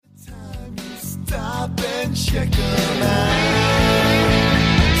check them out.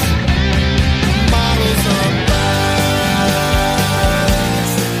 Models on bikes,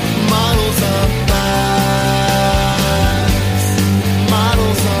 models on bikes,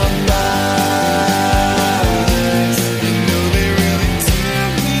 models on bikes. You know they really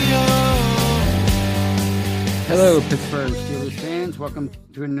turn me on. Hello, Pittsburgh Steelers fans. Welcome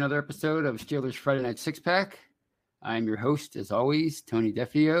to another episode of Steelers Friday Night Six Pack. I'm your host, as always, Tony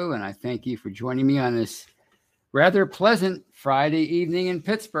Defio, and I thank you for joining me on this rather pleasant Friday evening in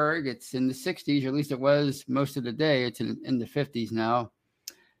Pittsburgh. It's in the 60s, or at least it was most of the day. It's in the 50s now.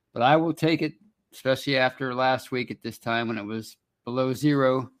 But I will take it, especially after last week at this time when it was below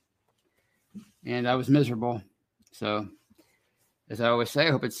zero, and I was miserable. So, as I always say,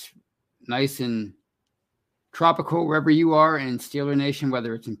 I hope it's nice and tropical wherever you are in Steeler Nation,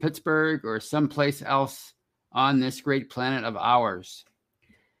 whether it's in Pittsburgh or someplace else on this great planet of ours.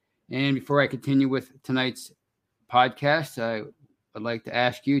 And before I continue with tonight's podcast, I would like to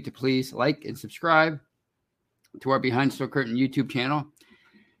ask you to please like and subscribe to our Behind Steel Curtain YouTube channel.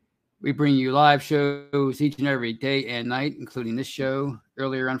 We bring you live shows each and every day and night, including this show.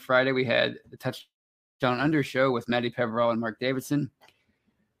 Earlier on Friday, we had the Touchdown Under show with Maddie Peverall and Mark Davidson.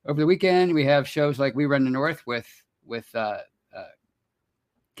 Over the weekend, we have shows like We Run the North with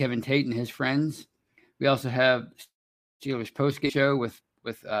Kevin Tate and his friends. We also have Steelers postgame show with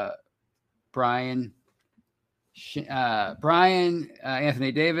Brian,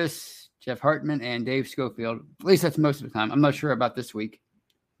 Anthony Davis, Jeff Hartman, and Dave Schofield. At least that's most of the time. I'm not sure about this week,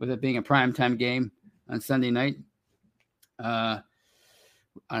 with it being a primetime game on Sunday night. On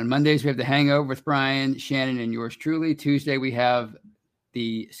Mondays, we have The Hangover with Brian, Shannon, and yours truly. Tuesday, we have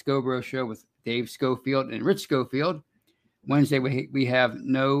the Scobro Show with Dave Schofield and Rich Schofield. Wednesday, we have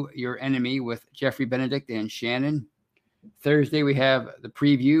Know Your Enemy with Jeffrey Benedict and Shannon. Thursday, we have the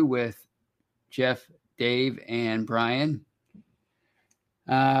preview with Jeff, Dave, and Brian.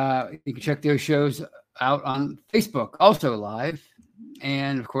 You can check those shows out on Facebook, also live.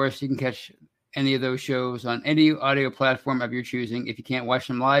 And, of course, you can catch any of those shows on any audio platform of your choosing. If you can't watch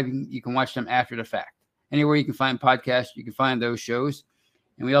them live, you can watch them after the fact. Anywhere you can find podcasts, you can find those shows.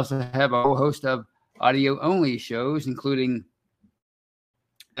 And we also have a whole host of audio-only shows, including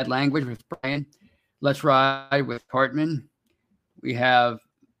Bad Language with Brian, Let's Ride with Hartman. We have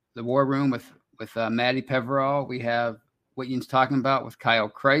The War Room with Maddie Peverall. We have What Yin's Talking About with Kyle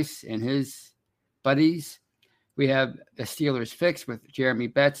Kreis and his buddies. We have The Steelers Fix with Jeremy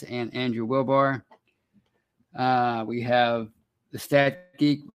Betts and Andrew Wilbar. We have The Stat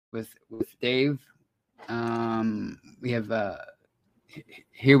Geek with Dave. We have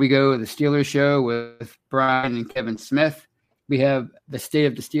Here We Go, The Steelers Show with Brian and Kevin Smith. We have The State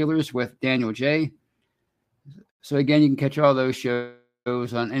of the Steelers with Daniel J. So, again, you can catch all those shows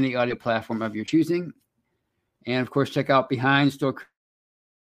on any audio platform of your choosing. And, of course, check out Behind Steel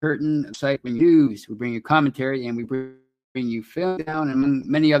Curtain site news. We bring you commentary and we bring you film down and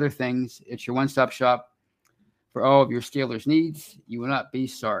many other things. It's your one-stop shop for all of your Steelers needs. You will not be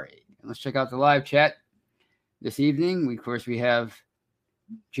sorry. And let's check out the live chat this evening. We have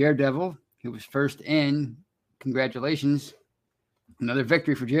Daredevil, who was first in. Congratulations. Another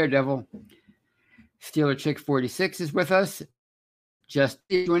victory for Daredevil. Steeler Chick 46 is with us. Just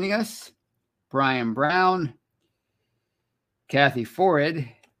joining us. Brian Brown. Kathy Forrid.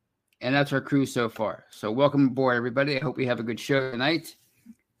 And that's our crew so far. So welcome aboard, everybody. I hope we have a good show tonight.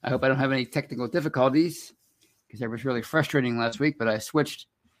 I hope I don't have any technical difficulties, because that was really frustrating last week, but I switched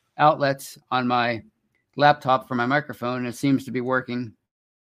outlets on my laptop for my microphone, and it seems to be working.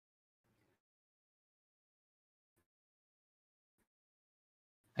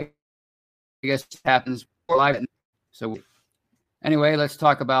 I guess it happens live. So anyway, let's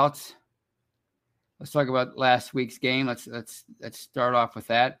talk about last week's game. Let's start off with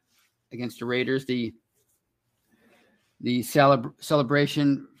that against the Raiders. The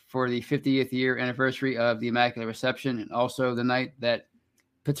celebration for the 50th year anniversary of the Immaculate Reception, and also the night that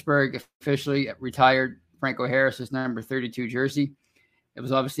Pittsburgh officially retired Franco Harris's number 32 jersey. It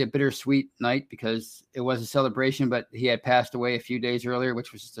was obviously a bittersweet night because it was a celebration, but he had passed away a few days earlier,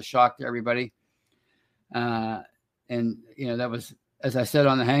 which was just a shock to everybody. And, that was, as I said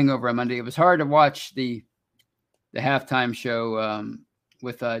on The Hangover on Monday, it was hard to watch the halftime show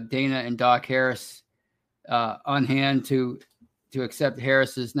with Dana and Doc Harris on hand to accept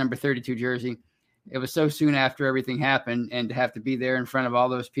Harris's number 32 jersey. It was so soon after everything happened, and to have to be there in front of all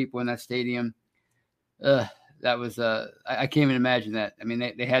those people in that stadium, that was I can't even imagine that. I mean,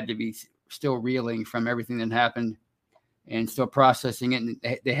 they had to be still reeling from everything that happened and still processing it. And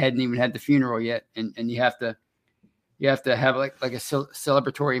they hadn't even had the funeral yet. And you have to have like a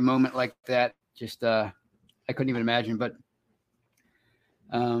celebratory moment like that. Just I couldn't even imagine. But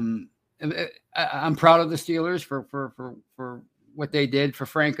I'm proud of the Steelers for what they did for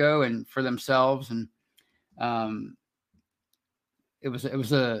Franco and for themselves. And it was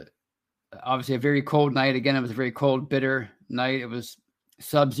obviously a very cold night. Again, it was a very cold, bitter night. It was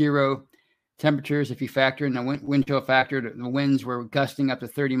sub-zero temperatures. If you factor in the wind chill factor, the winds were gusting up to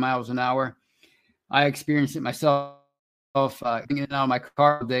 30 miles an hour. I experienced it myself getting in and out of my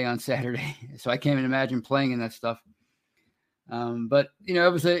car all day on Saturday. So I can't even imagine playing in that stuff. But you know,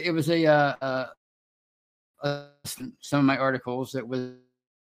 it was some of my articles. It was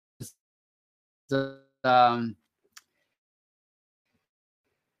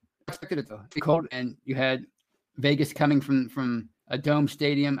expected it though. Be cold, and you had Vegas coming from a dome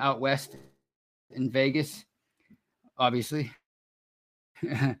stadium out west in Vegas, obviously.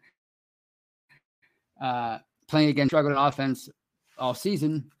 Playing against struggling offense all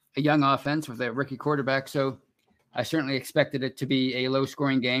season, a young offense with a rookie quarterback. So I certainly expected it to be a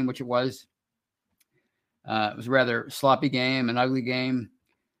low-scoring game, which it was. It was a rather sloppy game, an ugly game.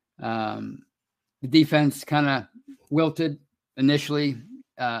 The defense kind of wilted initially.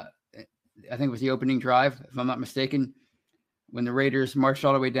 I think it was the opening drive, if I'm not mistaken, when the Raiders marched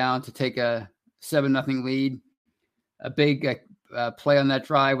all the way down to take a 7-0 lead. A big play on that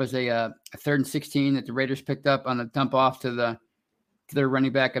drive was a 3rd and 16 that the Raiders picked up on a dump off to their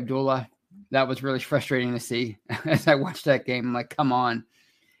running back, Abdullah. That was really frustrating to see as I watched that game. I'm like, come on,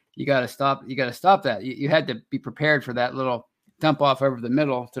 you got to stop. You got to stop that. You had to be prepared for that little dump off over the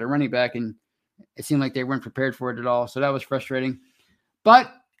middle to the running back. And it seemed like they weren't prepared for it at all. So that was frustrating.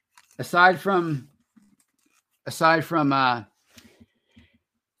 But aside from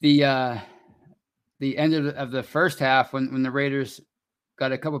the end of the first half, when the Raiders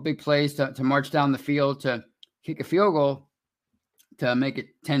got a couple big plays to march down the field to kick a field goal to make it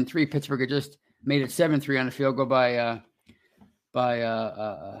 10-3. Pittsburgh had just made it 7-3 on a field goal by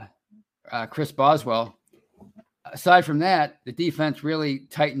Chris Boswell. Aside from that, the defense really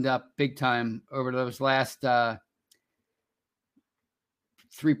tightened up big time over those last 3+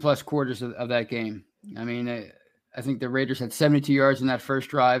 quarters of that game. I mean, I think the Raiders had 72 yards in that first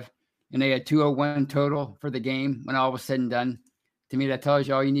drive, and they had 201 total for the game when all was said and done. To me, that tells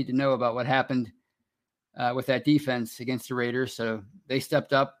you all you need to know about what happened with that defense against the Raiders. So they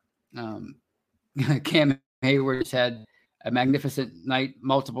stepped up. Cam Hayward has had a magnificent night,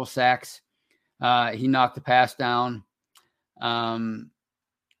 multiple sacks. He knocked the pass down.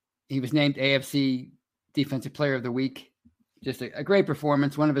 He was named AFC Defensive Player of the Week. Just a great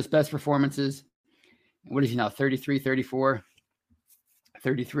performance, one of his best performances. What is he now, 33, 34?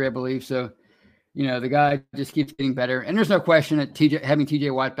 33, I believe. So, you know, the guy just keeps getting better. And there's no question that having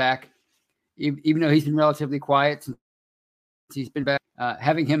TJ Watt back, even though he's been relatively quiet since he's been back,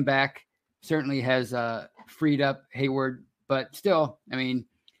 having him back certainly has freed up Hayward. But still, I mean,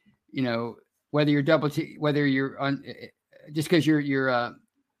 you know, whether you're whether you're on, just because you're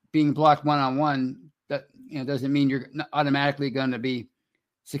being blocked one-on-one, that, you know, doesn't mean you're automatically going to be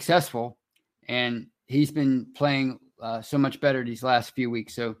successful. And he's been playing so much better these last few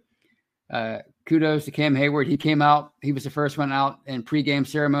weeks. So kudos to Cam Hayward. He came out. He was the first one out in pregame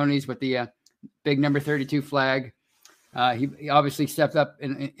ceremonies with the big number 32 flag. He obviously stepped up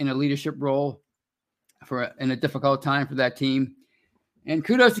in a leadership role in a difficult time for that team. And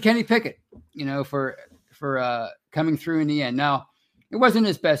kudos to Kenny Pickett, you know, for coming through in the end. Now, it wasn't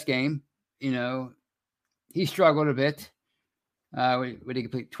his best game. You know, he struggled a bit. Would he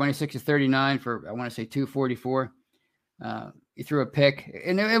complete 26 of 39 for, I want to say, 244. He threw a pick,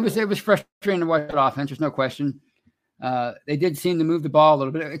 and it was frustrating to watch that offense. There's no question. They did seem to move the ball a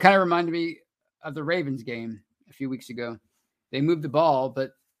little bit. It kind of reminded me of the Ravens game a few weeks ago. They moved the ball,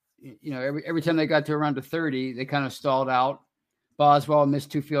 but you know, every time they got to around the 30, they kind of stalled out. Boswell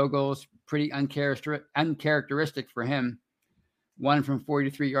missed 2 field goals, pretty uncharacteristic for him. One from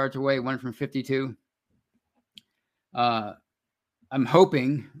 43 yards away, one from 52. I'm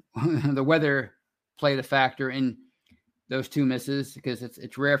hoping the weather played a factor in those 2 misses, because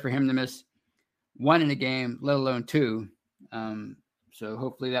it's rare for him to miss 1 in a game, let alone 2. So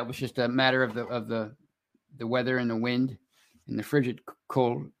hopefully that was just a matter of the weather and the wind and the frigid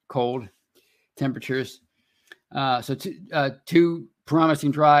cold temperatures. So 2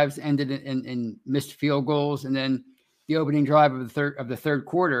 promising drives ended in missed field goals, and then the opening drive of the third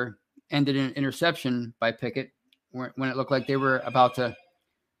quarter ended in an interception by Pickett when it looked like they were about to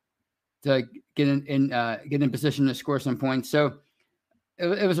get in position to score some points. So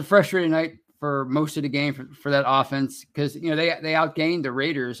it was a frustrating night for most of the game for that offense, because, you know, they outgained the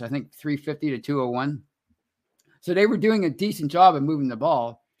Raiders, I think 350 to 201. So they were doing a decent job of moving the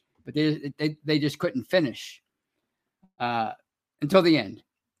ball. but they just couldn't finish until the end.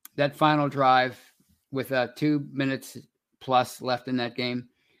 That final drive with 2 minutes plus left in that game.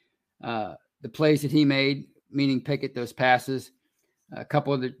 The plays that he made, meaning Pickett, those passes, a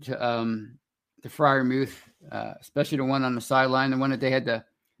couple of the Freiermuth, especially the one on the sideline, the one that they had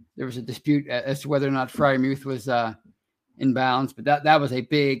there was a dispute as to whether or not Freiermuth was in bounds, but that was a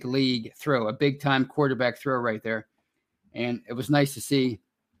big league throw, a big time quarterback throw right there. And it was nice to see.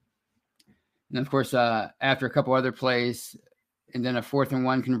 And of course, after a couple other plays and then a 4th and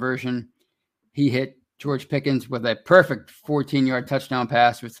 1 conversion, he hit George Pickens with a perfect 14-yard touchdown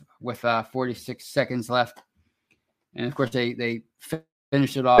pass with 46 seconds left. And of course, they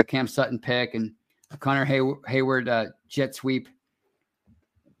finished it off, Cam Sutton pick and a Connor Hayward jet sweep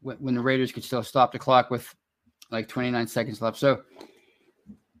when the Raiders could still stop the clock with like 29 seconds left. So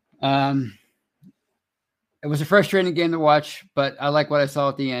it was a frustrating game to watch, but I like what I saw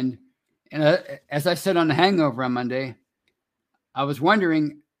at the end. And as I said on the Hangover on Monday, I was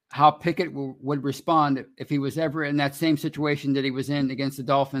wondering how Pickett would respond if he was ever in that same situation that he was in against the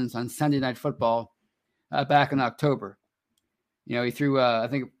Dolphins on Sunday Night Football back in October. You know, he threw, I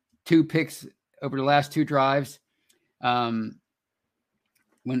think, 2 picks over the last 2 drives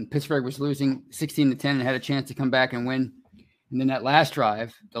when Pittsburgh was losing 16-10 and had a chance to come back and win. And then that last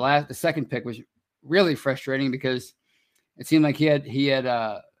drive, the second pick was really frustrating because it seemed like he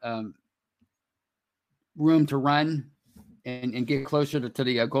had room to run and get closer to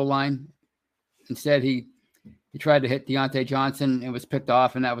the goal line. Instead, he tried to hit Deontay Johnson and was picked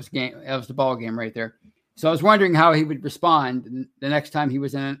off, and that was the ball game right there. So I was wondering how he would respond the next time he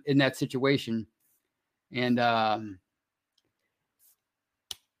was in that situation. And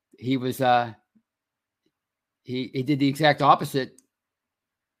he was he did the exact opposite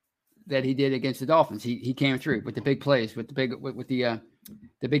that he did against the Dolphins. He came through with the big plays, with the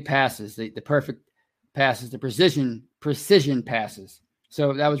big passes, the perfect passes, the precision passes.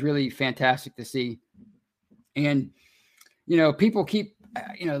 So that was really fantastic to see. And people keep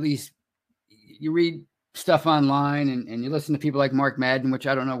these, you read stuff online and you listen to people like Mark Madden, which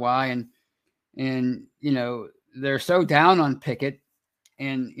I don't know why, and they're so down on Pickett,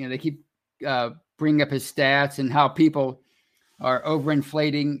 and they keep bringing up his stats and how people are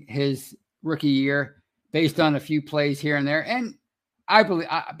overinflating his rookie year based on a few plays here and there. And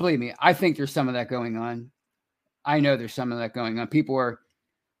believe me, I think there's some of that going on. I know there's some of that going on. People are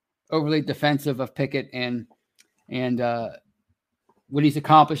overly defensive of Pickett and what he's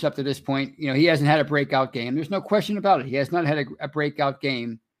accomplished up to this point. He hasn't had a breakout game. There's no question about it. He has not had a breakout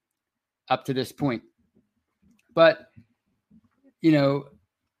game up to this point. But,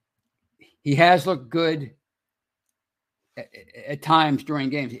 he has looked good at times during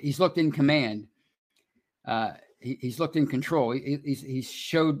games. He's looked in command. He's looked in control. He's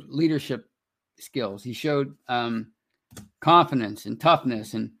showed leadership skills. He showed confidence and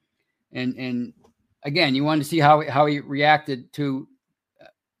toughness. And again, you wanted to see how he reacted to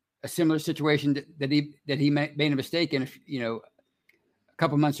a similar situation that he made a mistake in, a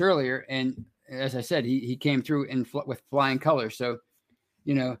couple months earlier. And as I said, he came through with flying colors. So,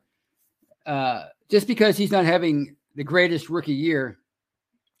 just because he's not having the greatest rookie year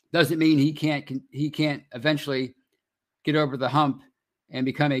doesn't mean he can't eventually get over the hump and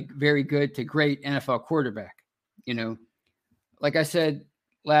become a very good to great NFL quarterback. Like I said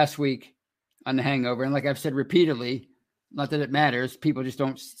last week on the Hangover, and like I've said repeatedly, not that it matters, people just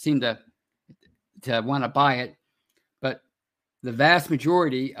don't seem to want to buy it, but the vast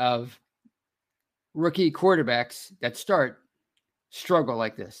majority of rookie quarterbacks that struggle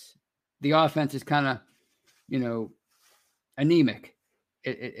like this. The offense is kind of, anemic.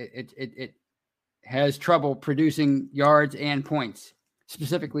 It has trouble producing yards and points,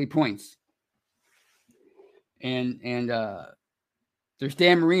 specifically points. And there's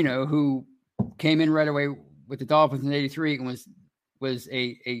Dan Marino, who came in right away with the Dolphins in '83 and was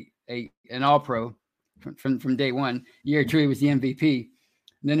an All-Pro from day one. Year 2, he was the MVP.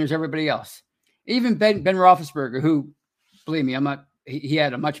 And then there's everybody else. Even Ben Roethlisberger, who, believe me, he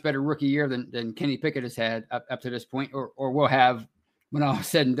had a much better rookie year than Kenny Pickett has had up to this point, or will have when all is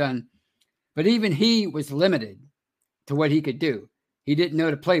said and done. But even he was limited to what he could do. He didn't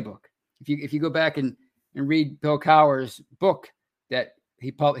know the playbook. If you go back and read Bill Cowher's book that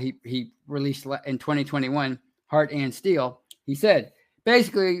he released in 2021, Heart and Steel, he said,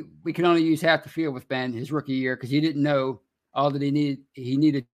 basically, we can only use half the field with Ben his rookie year because he didn't know all that he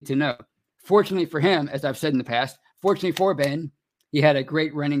needed to know. Fortunately for him, as I've said in the past, fortunately for Ben, he had a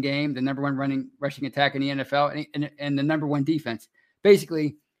great running game, the number one rushing attack in the NFL, and the number one defense.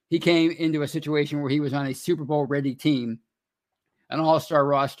 Basically, he came into a situation where he was on a Super Bowl ready team an all-star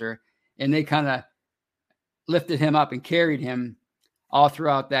roster, and they kind of lifted him up and carried him all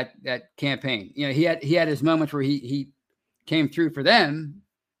throughout that campaign. You know, he had his moments where he came through for them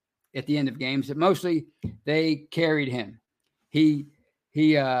at the end of games, but mostly they carried him. He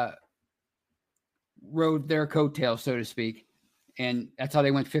rode their coattails, so to speak, and that's how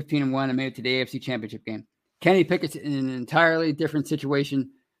they went 15-1 and made it to the AFC Championship game. Kenny Pickett's in an entirely different situation,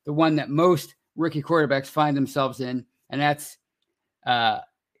 the one that most rookie quarterbacks find themselves in, and that's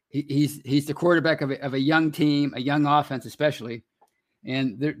he's the quarterback of a young team, a young offense especially,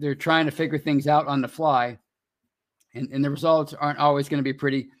 and they're trying to figure things out on the fly, and the results aren't always going to be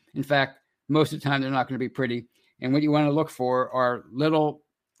pretty. In fact, most of the time they're not going to be pretty. And what you want to look for are little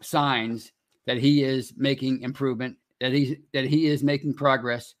signs that he is making improvement, that he is making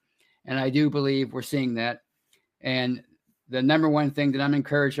progress, and I do believe we're seeing that. And the number one thing that I'm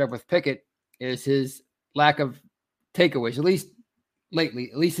encouraged of with Pickett is his lack of takeaways, at least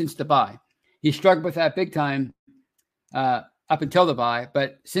lately, at least since the bye. He struggled with that big time up until the bye,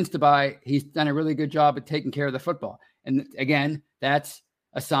 but since the bye, he's done a really good job of taking care of the football. And again, that's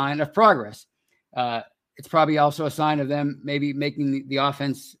a sign of progress. It's probably also a sign of them maybe making the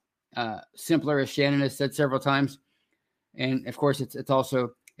offense simpler, as Shannon has said several times. And of course, it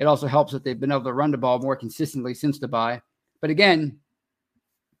also helps that they've been able to run the ball more consistently since the bye. But again,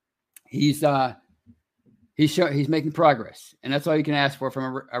 he's making progress, and that's all you can ask for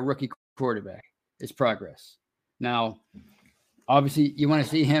from a rookie quarterback is progress. Now, obviously, you want to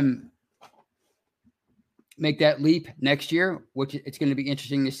see him make that leap next year, which it's going to be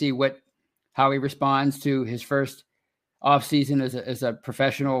interesting to see how he responds to his first offseason as a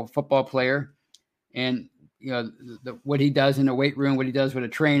professional football player, and you know what he does in the weight room, what he does with a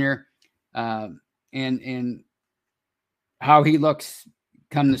trainer, and how he looks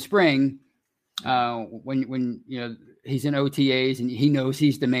come the spring when you know he's in OTAs and he knows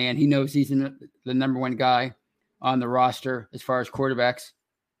he's the man. He knows he's the number one guy on the roster as far as quarterbacks.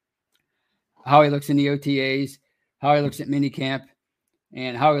 How he looks in the OTAs, how he looks at minicamp,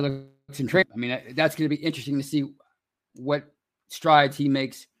 and how he looks in training. I mean, that's going to be interesting to see what strides he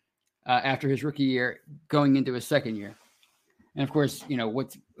makes after his rookie year going into his second year. And of course, you know,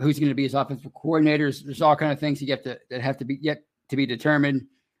 who's going to be his offensive coordinators. There's all kind of things that have to be yet to be determined.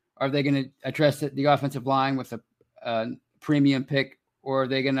 Are they going to address the offensive line with a premium pick, or are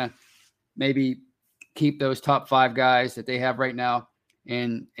they going to maybe keep those top 5 guys that they have right now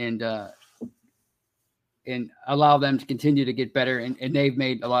and allow them to continue to get better? And they've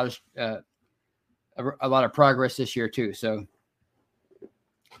made a lot of progress this year too. So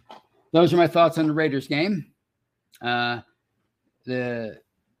those are my thoughts on the Raiders game. The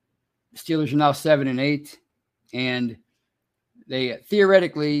Steelers are now 7-8, and they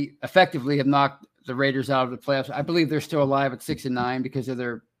theoretically, effectively have knocked the Raiders out of the playoffs. I believe they're still alive at 6-9 because of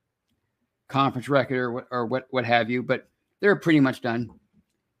their conference record or what have you, but they're pretty much done.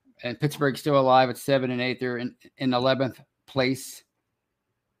 And Pittsburgh's still alive at 7-8. They're in 11th place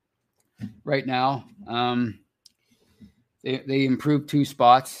right now. They improved 2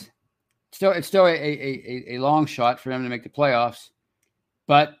 spots. It's still a long shot for them to make the playoffs,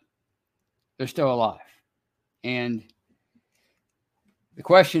 but they're still alive. And the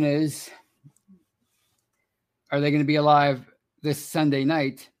question is, are they going to be alive this Sunday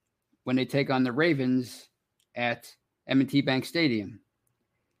night when they take on the Ravens at M&T Bank Stadium?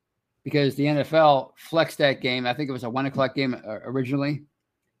 Because the NFL flexed that game. I think it was a 1:00 game originally,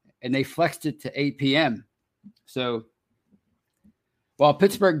 and they flexed it to 8 p.m. So while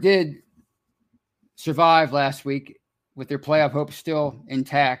Pittsburgh did survive last week with their playoff hopes still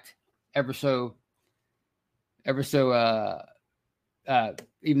intact, ever so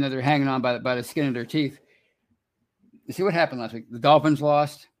even though they're hanging on by the skin of their teeth. You see what happened last week? The Dolphins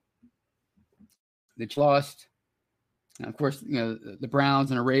lost. The Chiefs lost. And of course, you know, the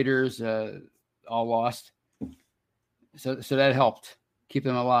Browns and the Raiders all lost. So that helped keep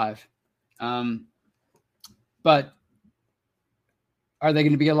them alive. But are they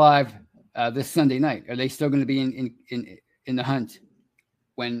going to be alive this Sunday night? Are they still going to be in the hunt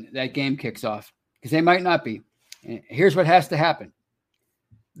when that game kicks off? Because they might not be. And here's what has to happen.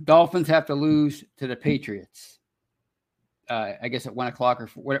 The Dolphins have to lose to the Patriots. I guess at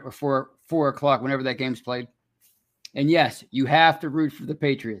 1:00 or 4:00, whenever that game's played. And yes, you have to root for the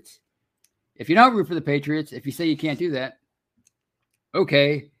Patriots. If you don't root for the Patriots, if you say you can't do that,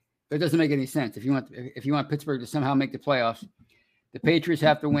 okay, but it doesn't make any sense. If you want Pittsburgh to somehow make the playoffs, the Patriots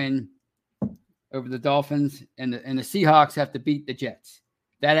have to win over the Dolphins, and the Seahawks have to beat the Jets.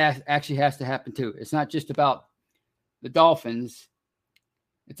 That actually has to happen too. It's not just about the Dolphins.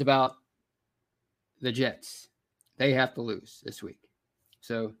 It's about the Jets. They have to lose this week.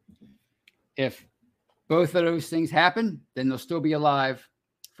 So if both of those things happen, then they'll still be alive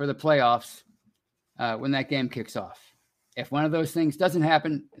for the playoffs when that game kicks off. If one of those things doesn't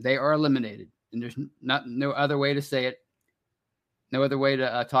happen, they are eliminated. And there's no other way to say it, no other way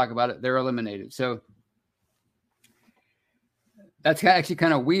to talk about it. They're eliminated. So that's actually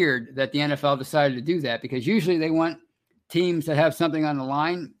kind of weird that the NFL decided to do that, because usually they want teams that have something on the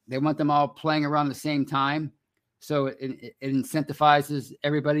line. They want them all playing around the same time. So it incentivizes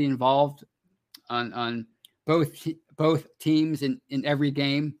everybody involved on both teams in every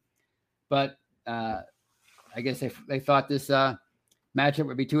game. But I guess they thought this matchup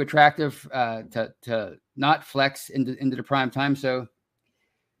would be too attractive to not flex into the prime time. So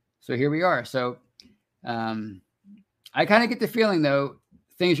here we are. So I kind of get the feeling, though,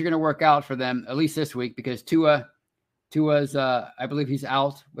 things are going to work out for them, at least this week, because Tua's I believe he's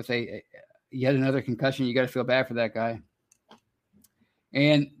out with yet another concussion. You got to feel bad for that guy.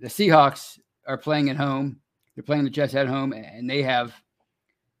 And the Seahawks are playing at home. They're playing the Jets at home, and they have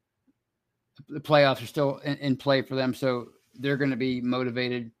the playoffs are still in play for them. So they're going to be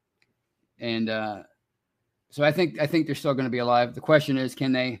motivated. And so I think they're still going to be alive. The question is,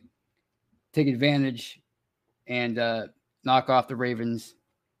 can they take advantage and knock off the Ravens?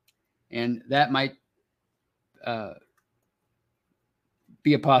 And that might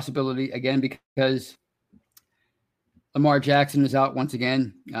be a possibility again, because Lamar Jackson is out once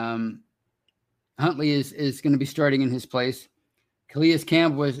again. Huntley is going to be starting in his place. Calais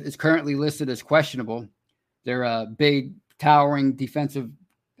Campbell is currently listed as questionable. They're a big, towering defensive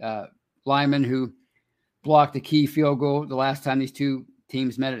lineman who blocked a key field goal the last time these two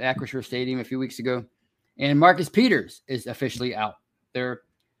teams met at Acrisure Stadium a few weeks ago. And Marcus Peters is officially out. They're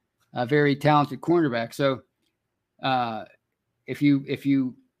a very talented cornerback. So if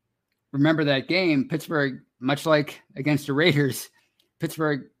you remember that game, Pittsburgh, much like against the Raiders,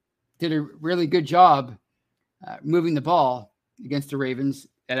 Pittsburgh did a really good job moving the ball against the Ravens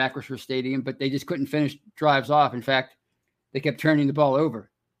at Acrisure Stadium, but they just couldn't finish drives off. In fact, they kept turning the ball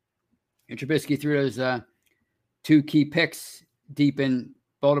over. And Trubisky threw those two key picks deep in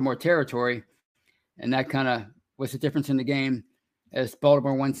Baltimore territory, and that kind of was the difference in the game as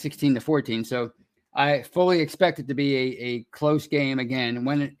Baltimore won 16-14. So I fully expect it to be a close game again.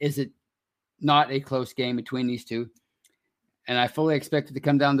 When is it not a close game between these two? And I fully expect it to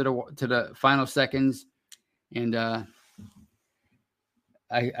come down to the final seconds. And I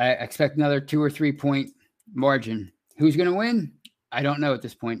expect another 2 or 3 point margin. Who's going to win? I don't know at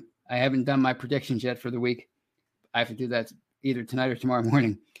this point. I haven't done my predictions yet for the week. I have to do that either tonight or tomorrow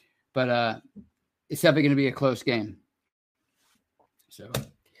morning. But it's definitely going to be a close game. So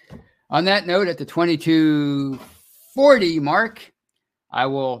on that note, at the 22:40 mark, I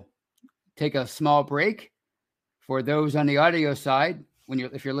will take a small break for those on the audio side,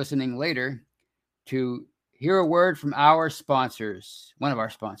 if you're listening later, to hear a word from our sponsors, one of our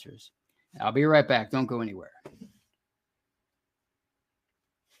sponsors. I'll be right back. Don't go anywhere.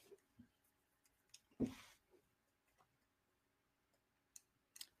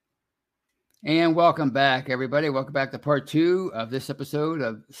 And welcome back, everybody. Welcome back to part 2 of this episode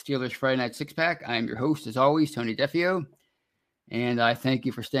of Steelers Friday Night Six Pack. I am your host, as always, Tony Defio, and I thank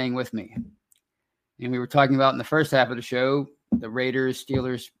you for staying with me. And we were talking about in the first half of the show, the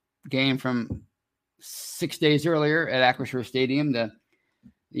Raiders-Steelers game from 6 days earlier at Acrisure Stadium, the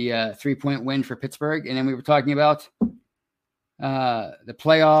 3-point win for Pittsburgh. And then we were talking about the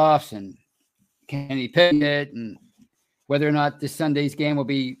playoffs and Kenny Pickett and whether or not this Sunday's game will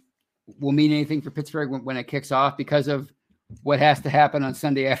mean anything for Pittsburgh when it kicks off, because of what has to happen on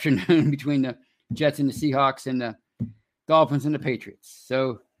Sunday afternoon between the Jets and the Seahawks and the Dolphins and the Patriots.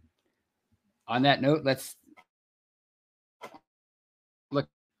 So on that note, let's look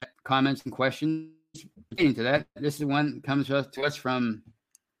at comments and questions relating to that. This is one that comes to us from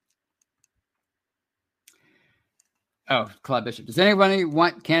Claude Bishop. Does anybody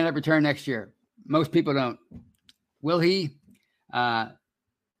want Canada to return next year? Most people don't. Will he? I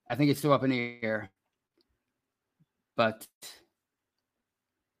think it's still up in the air. But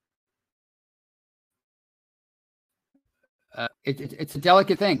it's a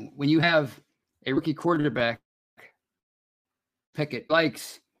delicate thing. When you have a rookie quarterback, Pickett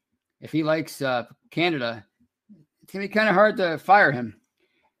if he likes Canada, it's going to be kind of hard to fire him.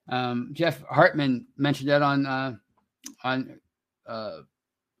 Jeff Hartman mentioned that on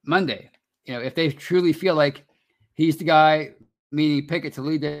Monday. If they truly feel like he's the guy, meaning Pickett, to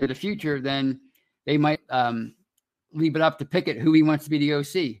lead the future, then they might leave it up to Pickett who he wants to be the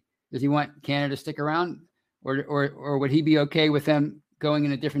OC. Does he want Canada to stick around, or would he be okay with them going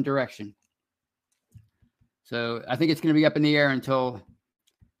in a different direction? So I think it's going to be up in the air until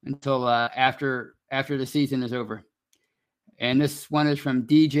until after the season is over. And this one is from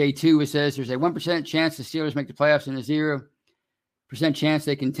DJ2. It says there's a 1% chance the Steelers make the playoffs and a 0% chance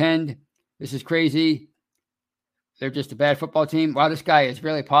they contend. This is crazy. They're just a bad football team. Wow, this guy is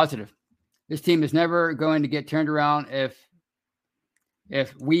really positive. This team is never going to get turned around if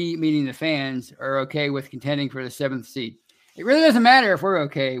we, meaning the fans, are okay with contending for the 7th seed. It really doesn't matter if we're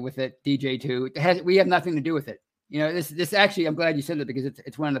okay with it, DJ2. We have nothing to do with it. You know, this actually, I'm glad you said it because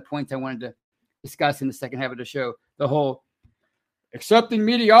it's one of the points I wanted to discuss in the second half of the show. The whole accepting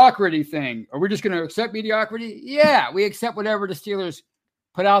mediocrity thing. Are we just going to accept mediocrity? Yeah, we accept whatever the Steelers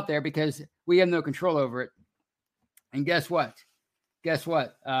put out there because we have no control over it. And guess what?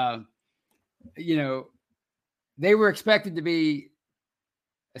 You know, they were expected to be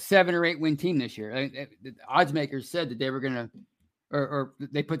a 7 or 8 win team this year. I mean, the odds makers said that they were going to, or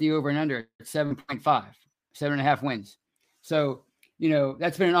they put the over and under at 7.5, 7.5 wins. So, you know,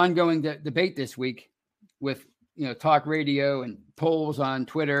 that's been an ongoing debate this week with, you know, talk radio and polls on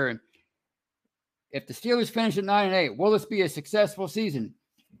Twitter. And if the Steelers finish at 9-8, will this be a successful season?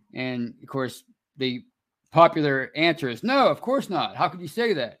 And of course, the popular answer is no, of course not. How could you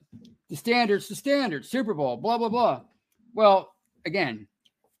say that? The standard, Super Bowl, blah, blah, blah. Well, again,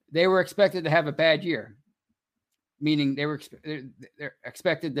 they were expected to have a bad year, meaning they're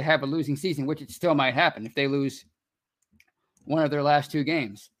expected to have a losing season, which it still might happen if they lose one of their last 2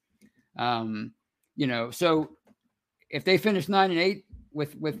 games. You know, so if they finish 9-8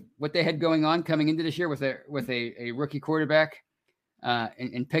 with what they had going on coming into this year with a rookie quarterback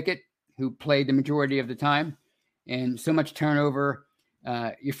in Pickett, who played the majority of the time, and so much turnover,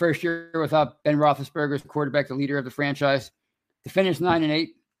 your first year without Ben Roethlisberger as the quarterback, the leader of the franchise, to finish 9-8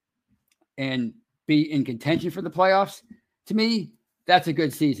 and be in contention for the playoffs, to me, that's a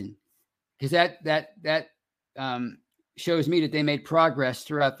good season because that shows me that they made progress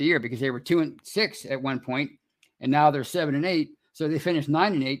throughout the year because they were 2-6 at one point, and now they're 7-8. So they finished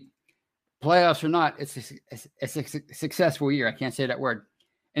 9-8. Playoffs or not, it's a successful year. I can't say that word.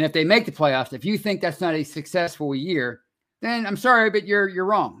 And if they make the playoffs, if you think that's not a successful year, then I'm sorry, but you're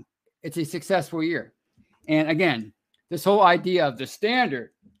wrong. It's a successful year. And again, this whole idea of the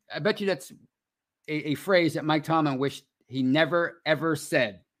standard, I bet you that's a phrase that Mike Tomlin wished he never, ever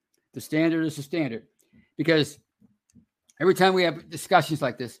said. The standard is the standard. Because every time we have discussions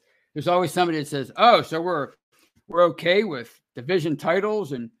like this, there's always somebody that says, oh, so we're okay with division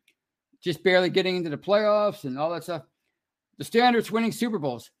titles and just barely getting into the playoffs and all that stuff. The standard's winning Super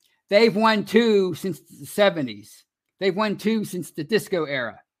Bowls. They've won 2 since the 70s. They've won 2 since the disco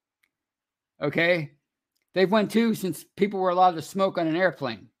era. Okay? They've won 2 since people were allowed to smoke on an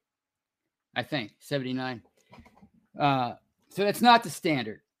airplane. I think, 79. So that's not the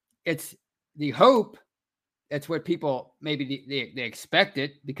standard. It's the hope. That's what people maybe they expect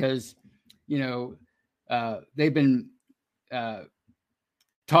it because, you know, they've been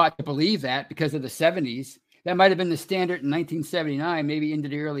taught to believe that because of the 70s. That might have been the standard in 1979, maybe into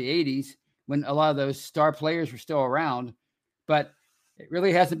the early 80s when a lot of those star players were still around. But it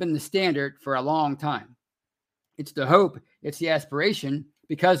really hasn't been the standard for a long time. It's the hope. It's the aspiration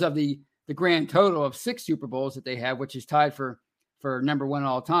because of the grand total of 6 Super Bowls that they have, which is tied for number 1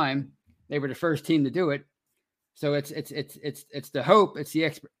 all time. They were the first team to do it. So it's the hope. It's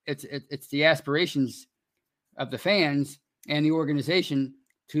the aspirations of the fans and the organization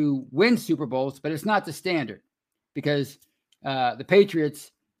to win Super Bowls, but it's not the standard because the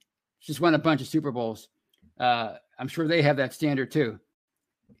Patriots just won a bunch of Super Bowls. I'm sure they have that standard too.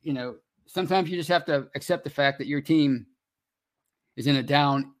 You know, sometimes you just have to accept the fact that your team is in a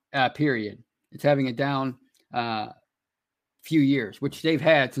down period. It's having a down few years, which they've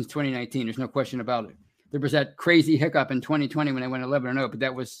had since 2019. There's no question about it. There was that crazy hiccup in 2020 when they went 11-0, but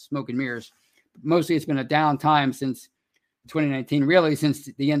that was smoke and mirrors. Mostly it's been a down time since 2019, really since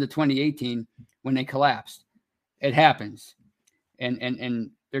the end of 2018 when they collapsed. It happens.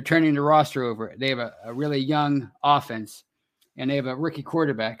 And they're turning the roster over. They have a really young offense and they have a rookie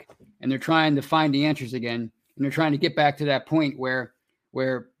quarterback and they're trying to find the answers again. And they're trying to get back to that point where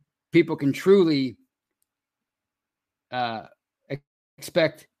people can truly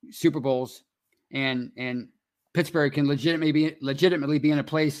expect Super Bowls and Pittsburgh can legitimately be in a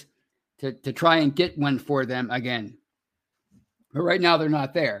place to try and get one for them again. But right now they're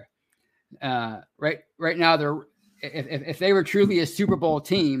not there. Right now they're if they were truly a Super Bowl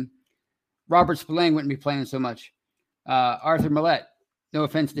team, Robert Spillane wouldn't be playing so much. Arthur Millette, no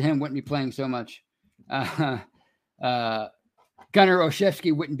offense to him, wouldn't be playing so much. Gunnar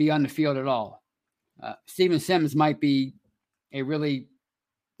Olszewski wouldn't be on the field at all. Steven Sims might be a really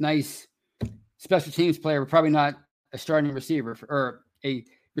nice special teams player, but probably not a starting receiver or a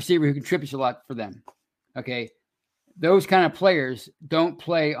receiver who contributes a lot for them. Okay. Those kind of players don't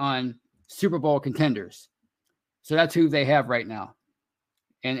play on Super Bowl contenders. So that's who they have right now.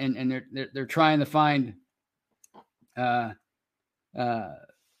 And they're trying to find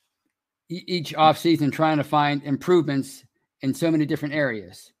each offseason, trying to find improvements in so many different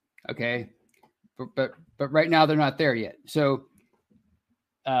areas. Okay. But right now they're not there yet. So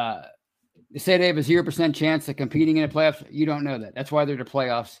they say they have a 0% chance of competing in the playoffs. You don't know that. That's why they're the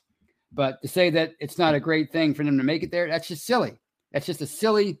playoffs. But to say that it's not a great thing for them to make it there, that's just silly. That's just a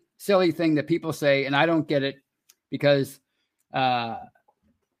silly thing that people say, and I don't get it because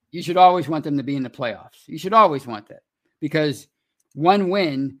you should always want them to be in the playoffs. You should always want that because one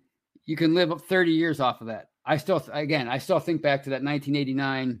win, you can live up 30 years off of that. I still think back to that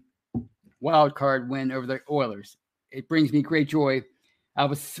 1989 wild card win over the Oilers. It brings me great joy. I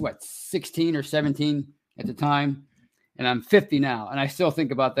was 16 or 17 at the time, and I'm 50 now, and I still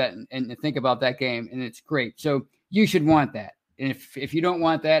think about that and think about that game, and it's great. So you should want that. And if you don't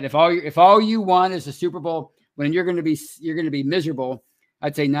want that, if all you want is a Super Bowl when you're going to be miserable,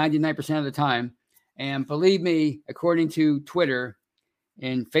 I'd say 99% of the time. And believe me, according to Twitter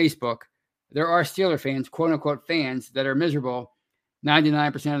and Facebook, there are Steeler fans, quote unquote fans, that are miserable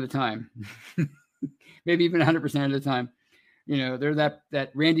 99% of the time, maybe even 100% of the time. You know, they're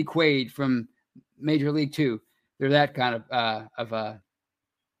that Randy Quaid from Major League 2. They're that kind of a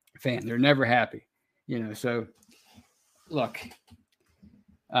fan. They're never happy, you know. So, look,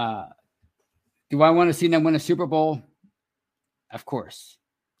 do I want to see them win a Super Bowl? Of course.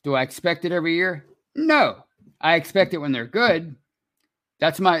 Do I expect it every year? No. I expect it when they're good.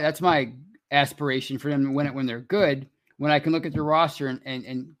 That's my aspiration for them to win it when they're good. When I can look at their roster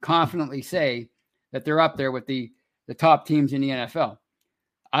and confidently say that they're up there with the top teams in the NFL.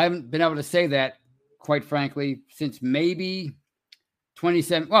 I haven't been able to say that, quite frankly, since maybe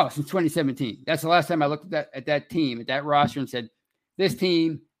 2017. That's the last time I looked at that team, at that roster, and said, this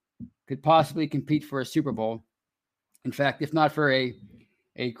team could possibly compete for a Super Bowl. In fact, if not for a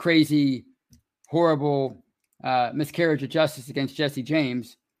crazy, horrible miscarriage of justice against Jesse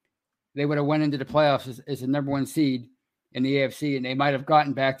James, they would have went into the playoffs as the number one seed in the AFC, and they might have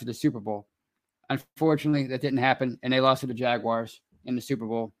gotten back to the Super Bowl. Unfortunately, that didn't happen, and they lost to the Jaguars in the Super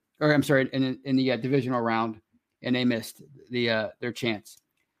Bowl, or I'm sorry, in the divisional round, and they missed their chance.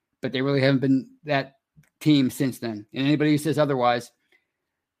 But they really haven't been that team since then. And anybody who says otherwise,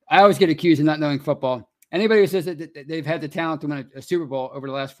 I always get accused of not knowing football. Anybody who says that they've had the talent to win a Super Bowl over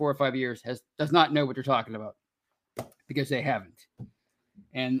the last 4 or 5 years does not know what they're talking about because they haven't.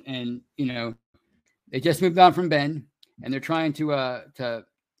 And you know, they just moved on from Ben, and they're trying to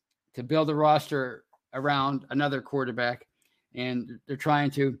build a roster around another quarterback, and they're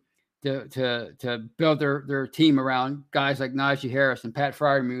trying to build their team around guys like Najee Harris and Pat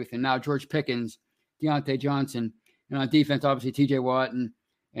Freiermuth, and now George Pickens, Deontay Johnson, and on defense, obviously T.J. Watt and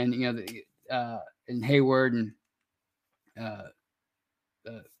you know and Hayward and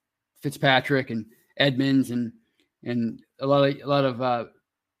Fitzpatrick and Edmonds and a lot of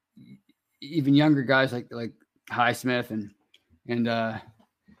even younger guys like Highsmith and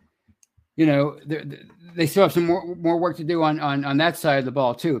you know, they still have some more work to do on that side of the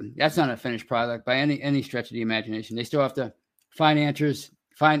ball too. That's not a finished product by any stretch of the imagination. They still have to find answers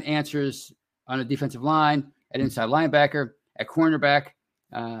on a defensive line, at inside linebacker, at cornerback,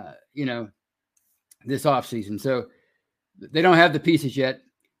 you know, this offseason. So they don't have the pieces yet.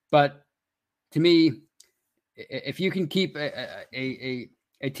 But to me, if you can keep a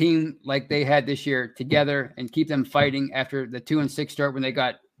team like they had this year together and keep them fighting after the 2-6 start when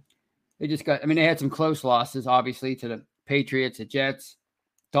they had some close losses, obviously, to the Patriots, the Jets,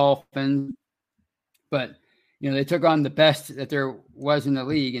 Dolphins. But, you know, they took on the best that there was in the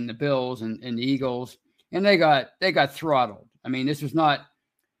league, and the Bills and the Eagles, and they got throttled. I mean, this was not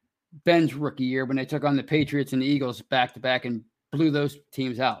Ben's rookie year when they took on the Patriots and the Eagles back-to-back and blew those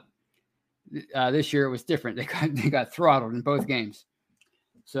teams out. This year it was different. They got throttled in both games.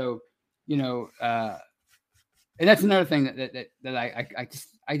 So, you know, and that's another thing that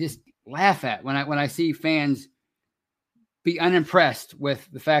I just laugh at when I see fans be unimpressed with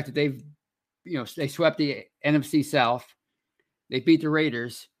the fact that they swept the NFC South. They beat the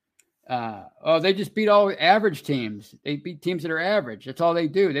Raiders. They just beat all average teams. They beat teams that are average. That's all they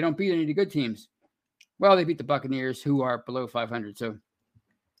do. They don't beat any of the good teams. Well, they beat the Buccaneers, who are below 500. So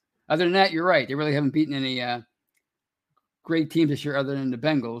other than that, you're right. They really haven't beaten any great teams this year other than the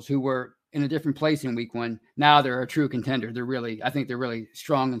Bengals, who were in a different place in week 1. Now they're a true contender. I think they're really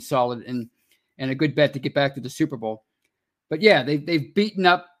strong and solid and a good bet to get back to the Super Bowl. But yeah, they've beaten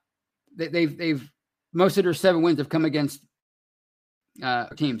up. They've most of their 7 wins have come against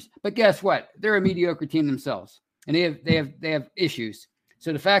teams. But guess what? They're a mediocre team themselves, and they have issues.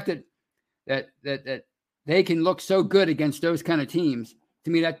 So the fact that they can look so good against those kind of teams,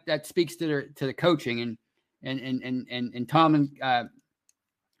 to me, that speaks to the coaching and Tomlin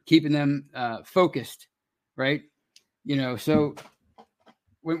keeping them focused, right? So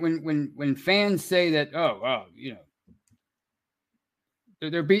when fans say that, oh, well,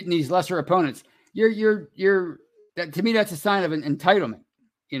 they're beating these lesser opponents, you're that, to me, that's a sign of an entitlement.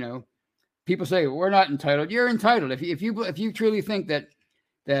 People say we're not entitled. You're entitled if you truly think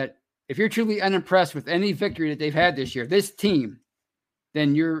that if you're truly unimpressed with any victory that they've had this year, this team,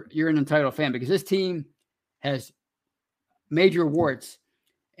 then you're an entitled fan, because this team has major warts,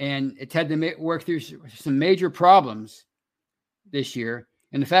 and it's had to work through some major problems this year.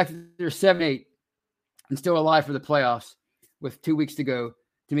 And the fact that they're 7-8 and still alive for the playoffs with 2 weeks to go,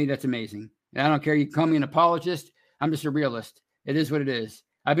 to me, that's amazing. And I don't care. You can call me an apologist. I'm just a realist. It is what it is.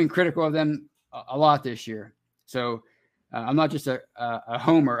 I've been critical of them a lot this year. So I'm not just a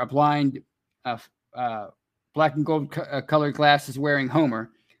homer, a blind black and gold colored glasses wearing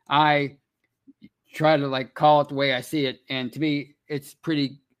homer. I try to call it the way I see it. And to me, it's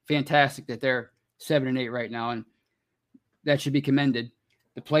pretty fantastic that they're 7-8 right now. And that should be commended.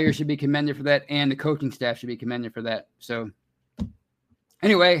 The players should be commended for that, and the coaching staff should be commended for that. So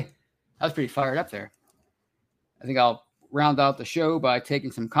anyway, I was pretty fired up there. I think I'll round out the show by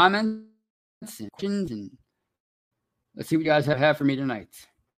taking some comments and questions, and let's see what you guys have for me tonight.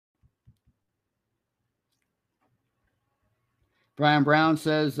 Brian Brown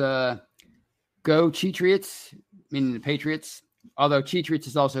says, go Cheatriots, meaning the Patriots. Although Cheatriots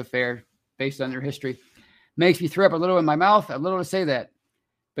is also fair based on their history. Makes me throw up a little in my mouth, a little to say that.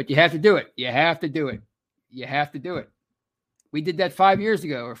 But you have to do it. You have to do it. You have to do it. We did that 5 years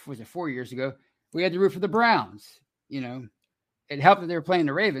ago, or was it 4 years ago? We had to root for the Browns. It helped that they were playing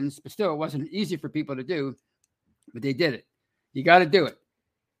the Ravens, but still it wasn't easy for people to do, but they did it. You got to do it.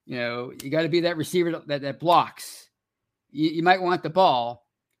 You got to be that receiver that blocks. You might want the ball,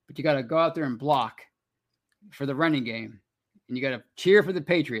 but you got to go out there and block for the running game. And you got to cheer for the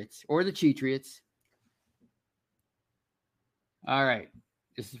Patriots or the Cheatriots. All right.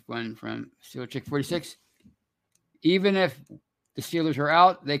 This is one from Steel Chick 46. Even if the Steelers are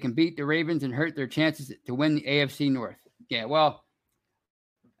out, they can beat the Ravens and hurt their chances to win the AFC North. Yeah, well,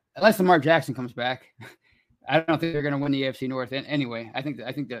 unless Lamar Jackson comes back, I don't think they're going to win the AFC North. Anyway, I think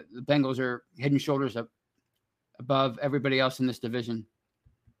that the Bengals are head and shoulders up above everybody else in this division.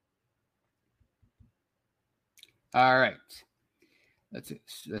 All right. That's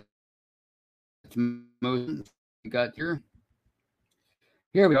Moses. We got here.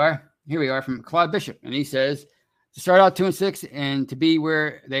 Here we are from Claude Bishop. And he says, to start out 2-6 and to be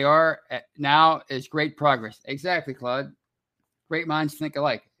where they are now is great progress. Exactly, Claude. Great minds think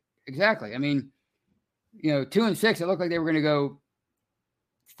alike. Exactly. I mean, 2-6, it looked like they were going to go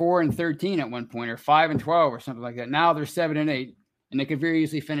 4-13 at one point, or 5-12 or something like that. Now they're 7-8, and they could very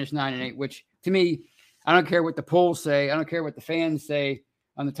easily finish 9-8, which to me, I don't care what the polls say. I don't care what the fans say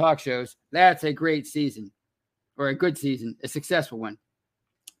on the talk shows. That's a great season, or a good season, a successful one,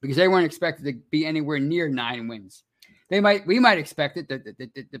 because they weren't expected to be anywhere near 9 wins. We might expect it,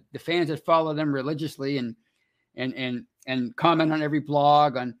 that the fans that follow them religiously and comment on every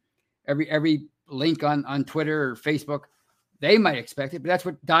blog, on every link on Twitter or Facebook, they might expect it, but that's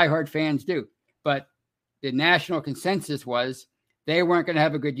what diehard fans do. But the national consensus was they weren't going to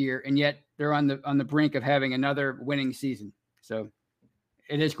have a good year, and yet they're on the brink of having another winning season. So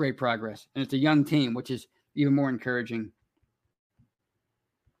it is great progress, and it's a young team, which is even more encouraging.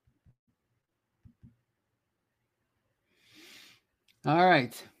 All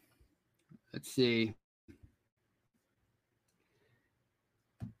right. Let's see.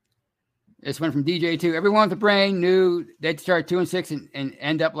 This one from DJ2. Everyone with the brain knew they'd start 2-6 and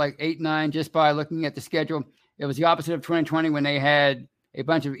end up like 8-9 just by looking at the schedule. It was the opposite of 2020 when they had a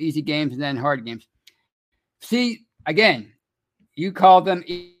bunch of easy games and then hard games. See, again, you called them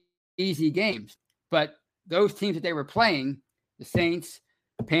easy games, but those teams that they were playing, the Saints,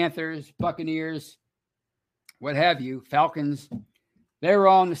 Panthers, Buccaneers, what have you, Falcons, they were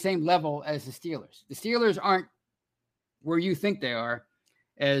all on the same level as the Steelers. The Steelers aren't where you think they are,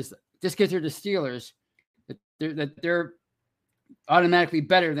 as just because they're the Steelers, that they're automatically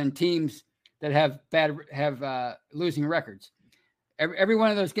better than teams that have losing records. Every one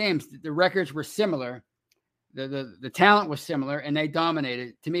of those games, the records were similar, the talent was similar, and they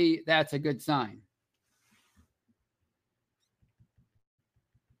dominated. To me, that's a good sign.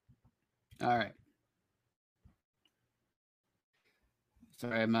 All right.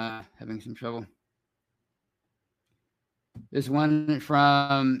 Sorry, I'm having some trouble. This one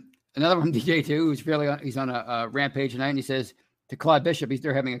from another one from DJ too, who's he's on a rampage tonight, and he says to Claude Bishop,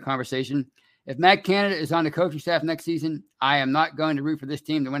 they're having a conversation. If Matt Canada is on the coaching staff next season, I am not going to root for this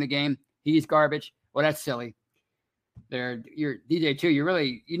team to win a game. He's garbage. Well, that's silly. You're DJ too. You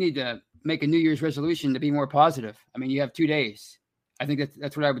need to make a New Year's resolution to be more positive. I mean, you have 2 days. I think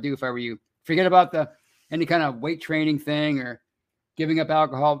that's what I would do if I were you. Forget about any kind of weight training thing or giving up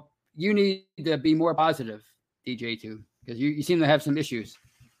alcohol. You need to be more positive, DJ too, because you seem to have some issues.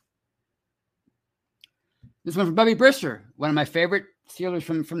 This one from Bubby Brister, one of my favorite Steelers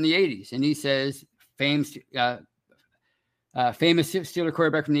from the 80s. And he says, famous Steeler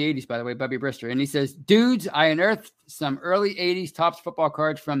quarterback from the 80s, by the way, Bubby Brister. And he says, dudes, I unearthed some early 80s Topps football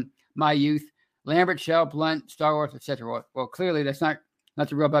cards from my youth. Lambert, Shell, Blunt, Star Wars, etc. Well, clearly that's not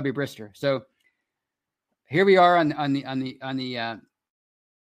the real Bubby Brister. So here we are on the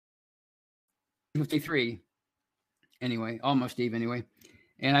 53. Anyway, almost Steve anyway.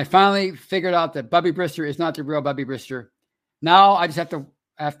 And I finally figured out that Bubby Brister is not the real Bubby Brister. Now I just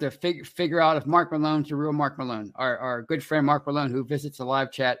have to figure out if Mark Malone's the real Mark Malone, our good friend Mark Malone, who visits the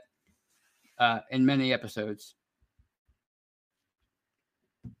live chat in many episodes.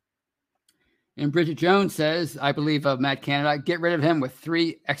 And Bridget Jones says, I believe of Matt Canada, get rid of him with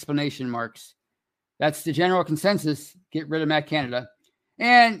 3 exclamation marks. That's the general consensus. Get rid of Matt Canada.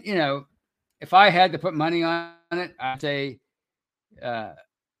 And, if I had to put money on it, I'd say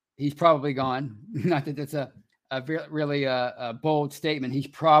he's probably gone. Not that that's a really bold statement. He's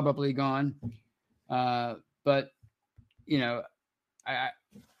probably gone. But,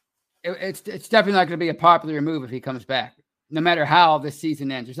 it's definitely not going to be a popular move if he comes back, no matter how this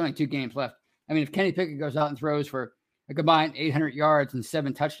season ends. There's only 2 games left. I mean, if Kenny Pickett goes out and throws for a combined 800 yards and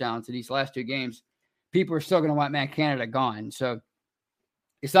 7 touchdowns in these last 2 games, people are still going to want Matt Canada gone. So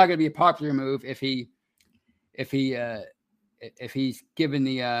it's not going to be a popular move if he's given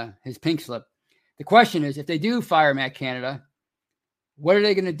his pink slip. The question is, if they do fire Matt Canada, what are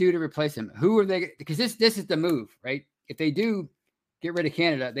they going to do to replace him? Who are they? Because this is the move, right? If they do get rid of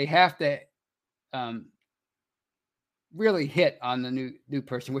Canada, they have to really hit on the new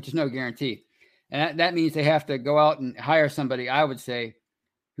person, which is no guarantee. And that means they have to go out and hire somebody, I would say,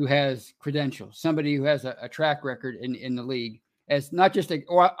 who has credentials, somebody who has a track record in the league as not just an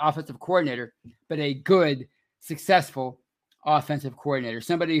offensive coordinator, but a good, successful offensive coordinator,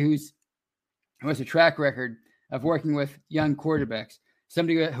 somebody who has a track record of working with young quarterbacks,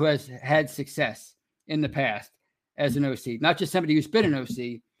 somebody who has had success in the past as an OC, not just somebody who's been an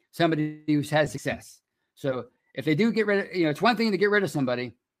OC, somebody who's had success. So if they do get rid of, it's one thing to get rid of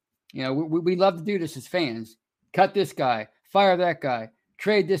somebody. We love to do this as fans. Cut this guy, fire that guy,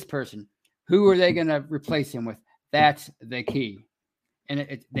 trade this person. Who are they going to replace him with? That's the key.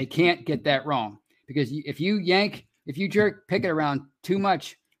 And they can't get that wrong, because if you jerk Pickett around too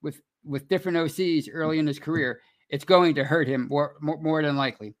much with different OCs early in his career, it's going to hurt him more than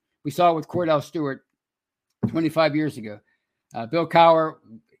likely. We saw it with Cordell Stewart 25 years ago. Bill Cowher,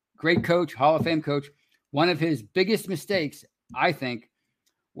 great coach, Hall of Fame coach. One of his biggest mistakes, I think,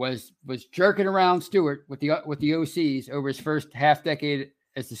 was jerking around Stewart with the OCs over his first half decade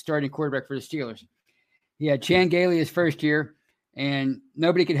as the starting quarterback for the Steelers. He had Chan Gailey his first year, and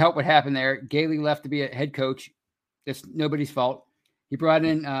nobody could help what happened there. Gailey left to be a head coach. That's nobody's fault. He brought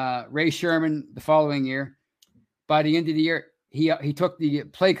in Ray Sherman the following year. By the end of the year, he took the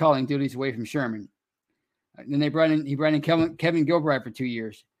play calling duties away from Sherman. And then he brought in Kevin Gilbride for 2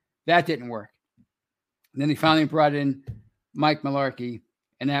 years. That didn't work. And then he finally brought in Mike Mularkey,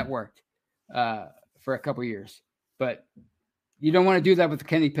 and that worked for a couple years. But you don't want to do that with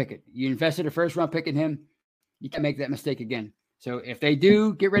Kenny Pickett. You invested a first-round pick in him. You can't make that mistake again. So if they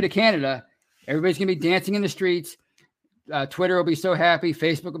do get rid of Canada, everybody's going to be dancing in the streets. Twitter will be so happy.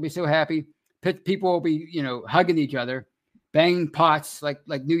 Facebook will be so happy. People will be, hugging each other, banging pots like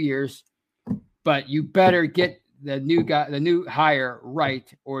New Year's. But you better get the new hire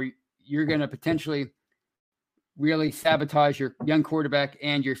right, or you're going to potentially really sabotage your young quarterback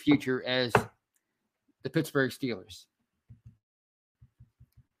and your future as the Pittsburgh Steelers.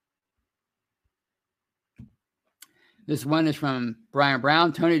 This one is from Brian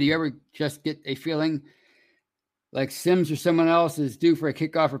Brown. Tony, do you ever just get a feeling like Sims or someone else is due for a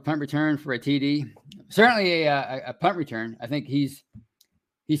kickoff or punt return for a TD? Certainly a punt return. I think he's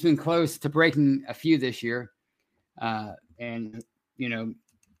been close to breaking a few this year. And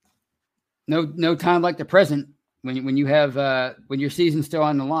no time like the present when you have when your season's still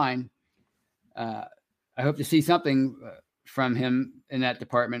on the line. I hope to see something from him in that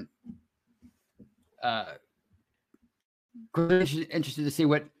department. Interested to see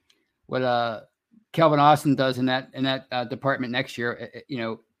what Kelvin Austin does in that department next year.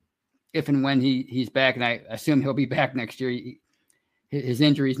 If and when he's back, and I assume he'll be back next year. His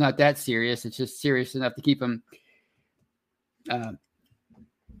injury is not that serious; it's just serious enough to keep him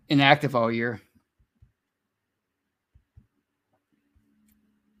inactive all year.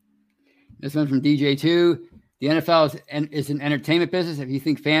 This one's from DJ2. The NFL is an entertainment business. If you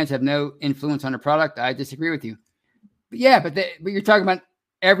think fans have no influence on the product, I disagree with you. But but you're talking about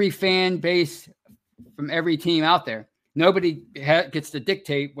every fan base from every team out there. Nobody gets to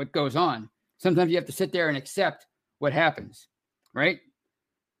dictate what goes on. Sometimes you have to sit there and accept what happens, right?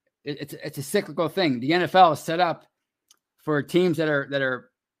 It's a cyclical thing. The NFL is set up for teams that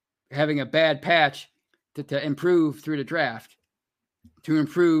are having a bad patch to improve through the draft, to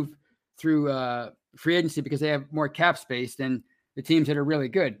improve through free agency because they have more cap space than the teams that are really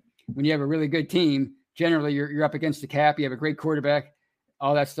good. When you have a really good team, generally you're up against the cap. You have a great quarterback,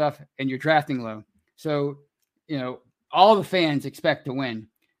 all that stuff, and you're drafting low. So, all the fans expect to win,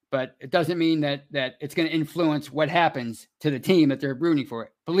 but it doesn't mean that it's going to influence what happens to the team that they're rooting for.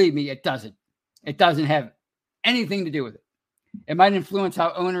 Believe me, it doesn't. It doesn't have anything to do with it. It might influence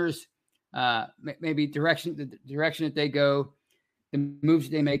how owners, maybe the direction that they go, the moves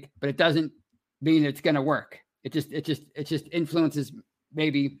they make, but it doesn't mean it's going to work. It just influences.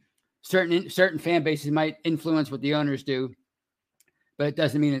 Maybe certain fan bases might influence what the owners do, but it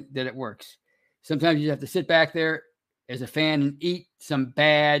doesn't mean that it works. Sometimes you have to sit back there as a fan and eat some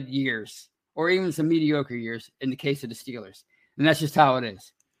bad years or even some mediocre years in the case of the Steelers. And that's just how it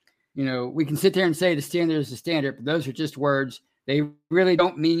is. We can sit there and say the standard is the standard, but those are just words. They really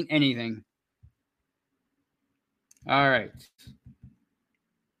don't mean anything. All right.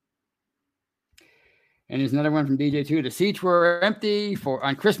 And there's another one from DJ2. The seats were empty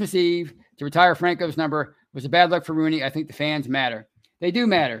on Christmas Eve. To retire Franco's number was a bad luck for Rooney. I think the fans matter. They do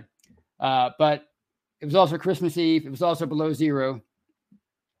matter. But it was also Christmas Eve. It was also below zero.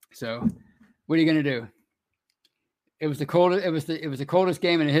 So what are you going to do? It was the coldest. It was the coldest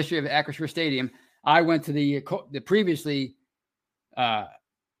game in the history of Acrisure Stadium. I went to the previously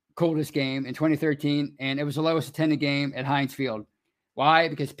coldest game in 2013, and it was the lowest attended game at Heinz Field. Why?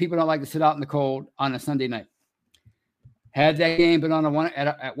 Because people don't like to sit out in the cold on a Sunday night. Had that game been on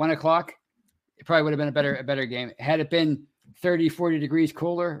at 1 o'clock, it probably would have been a better game. Had it been 30, 40 degrees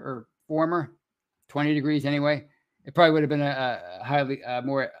cooler or warmer, 20 degrees anyway, it probably would have been a highly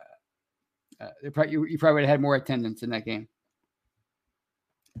more. You probably would have had more attendance in that game.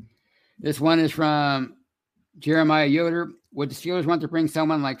 This one is from Jeremiah Yoder. Would the Steelers want to bring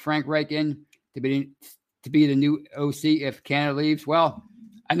someone like Frank Reich in to be the new OC if Canada leaves? Well,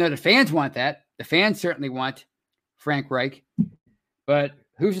 I know the fans want that. The fans certainly want Frank Reich. But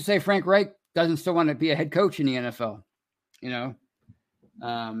who's to say Frank Reich doesn't still want to be a head coach in the NFL?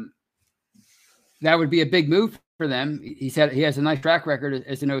 That would be a big move for them. He said he has a nice track record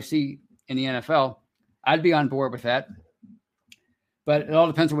as an OC in the NFL. I'd be on board with that. But it all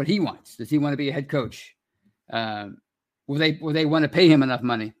depends on what he wants. Does he want to be a head coach? Will they want to pay him enough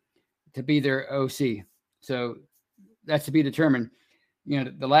money to be their OC? So that's to be determined.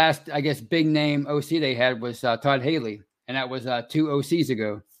 The last, I guess, big name OC they had was Todd Haley, and that was 2 OCs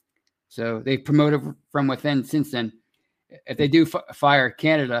ago. So they've promoted from within since then. If they do fire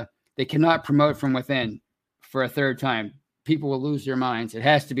Canada, they cannot promote from within for a third time. People will lose their minds. It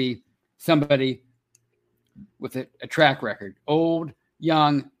has to be somebody with a track record. Old,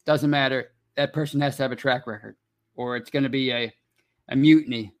 young, doesn't matter. That person has to have a track record, or it's going to be a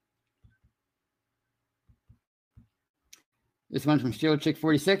mutiny. This one's from Steel Chick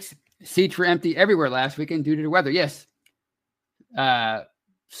 46. Seats were empty everywhere last weekend due to the weather. Yes.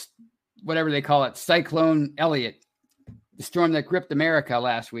 Whatever they call it, Cyclone Elliott, the storm that gripped America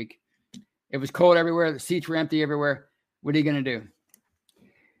last week. It was cold everywhere. The seats were empty everywhere. What are you going to do?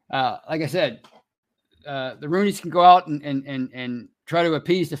 Like I said, the Rooneys can go out and try to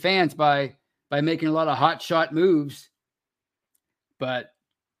appease the fans by making a lot of hot shot moves, but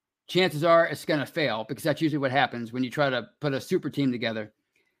chances are it's going to fail because that's usually what happens when you try to put a super team together.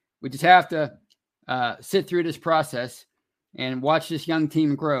 We just have to sit through this process and watch this young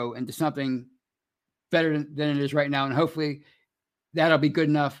team grow into something better than it is right now. And hopefully that'll be good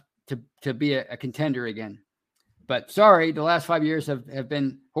enough to be a contender again. But sorry, the last 5 years have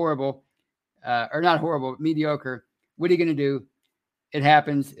been horrible, or not horrible, but mediocre. What are you going to do? It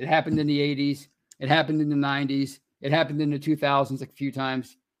happens. It happened in the 80s. It happened in the 90s. It happened in the 2000s a few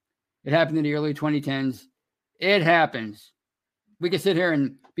times. It happened in the early 2010s. It happens. We can sit here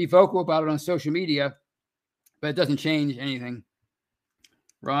and be vocal about it on social media, but it doesn't change anything.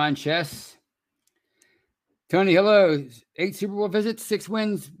 Ron Chess. Tony, hello. 8 Super Bowl visits, 6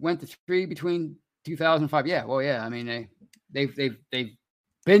 wins, went to 3 between 2005. Yeah. Well, yeah. I mean, they've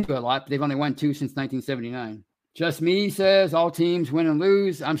been to a lot, but they've only won 2 since 1979. Just me says all teams win and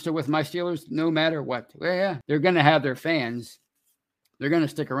lose. I'm still with my Steelers no matter what. Well, yeah, they're going to have their fans. They're going to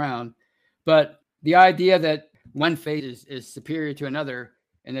stick around. But the idea that one phase is superior to another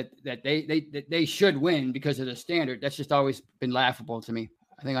and that they should win because of the standard, that's just always been laughable to me.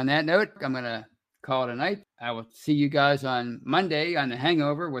 I think on that note, I'm going to call it a night. I will see you guys on Monday on The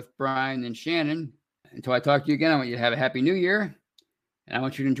Hangover with Brian and Shannon. Until I talk to you again, I want you to have a happy new year. And I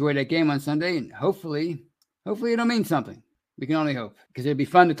want you to enjoy that game on Sunday. And hopefully it'll mean something. We can only hope, because it'd be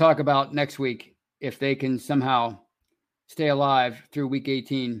fun to talk about next week if they can somehow stay alive through week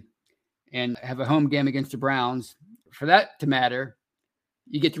 18 and have a home game against the Browns. For that to matter,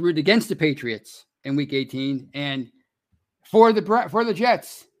 you get to root against the Patriots in week 18 and for the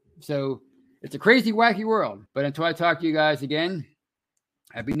Jets. So it's a crazy, wacky world. But until I talk to you guys again,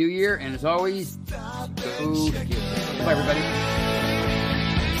 happy New Year. And as always, go Steelers. Bye, everybody.